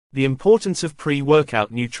The importance of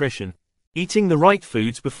pre-workout nutrition. Eating the right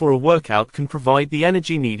foods before a workout can provide the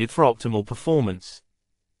energy needed for optimal performance.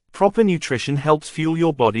 Proper nutrition helps fuel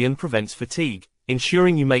your body and prevents fatigue,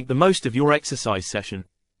 ensuring you make the most of your exercise session.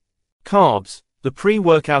 Carbs, the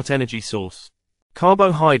pre-workout energy source.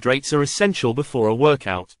 Carbohydrates are essential before a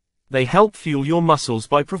workout. They help fuel your muscles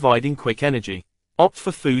by providing quick energy. Opt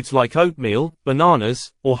for foods like oatmeal,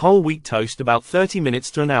 bananas, or whole wheat toast about 30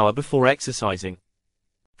 minutes to an hour before exercising.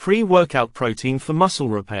 Pre-workout protein for muscle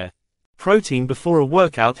repair. Protein before a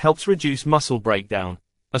workout helps reduce muscle breakdown.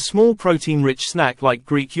 A small protein-rich snack like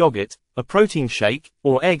Greek yogurt, a protein shake,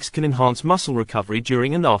 or eggs can enhance muscle recovery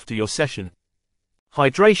during and after your session.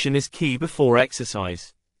 Hydration is key before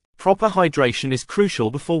exercise. Proper hydration is crucial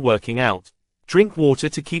before working out. Drink water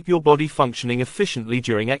to keep your body functioning efficiently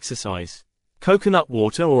during exercise. Coconut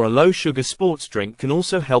water or a low-sugar sports drink can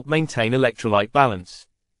also help maintain electrolyte balance.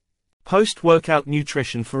 Post-workout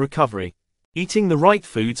nutrition for recovery. Eating the right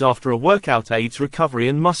foods after a workout aids recovery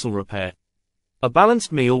and muscle repair. A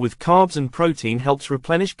balanced meal with carbs and protein helps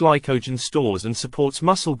replenish glycogen stores and supports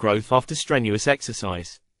muscle growth after strenuous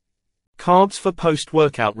exercise. Carbs for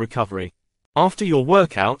post-workout recovery. After your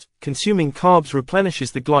workout, consuming carbs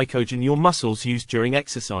replenishes the glycogen your muscles use during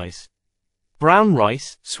exercise. Brown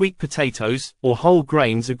rice, sweet potatoes, or whole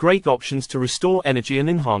grains are great options to restore energy and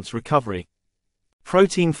enhance recovery.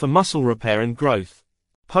 Protein for muscle repair and growth.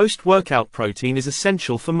 Post-workout protein is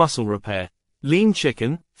essential for muscle repair. Lean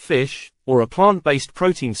chicken, fish, or a plant-based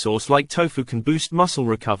protein source like tofu can boost muscle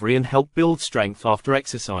recovery and help build strength after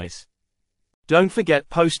exercise. Don't forget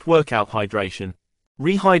post-workout hydration.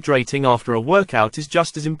 Rehydrating after a workout is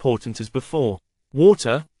just as important as before.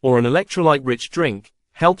 Water, or an electrolyte-rich drink,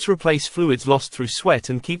 helps replace fluids lost through sweat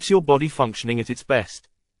and keeps your body functioning at its best.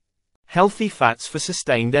 Healthy fats for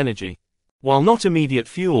sustained energy. While not immediate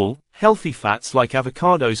fuel, healthy fats like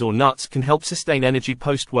avocados or nuts can help sustain energy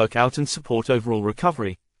post-workout and support overall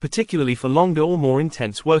recovery, particularly for longer or more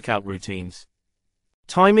intense workout routines.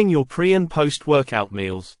 Timing your pre- and post-workout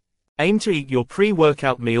meals. Aim to eat your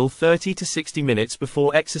pre-workout meal 30 to 60 minutes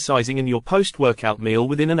before exercising and your post-workout meal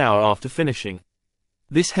within an hour after finishing.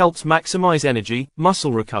 This helps maximize energy,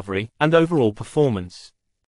 muscle recovery, and overall performance.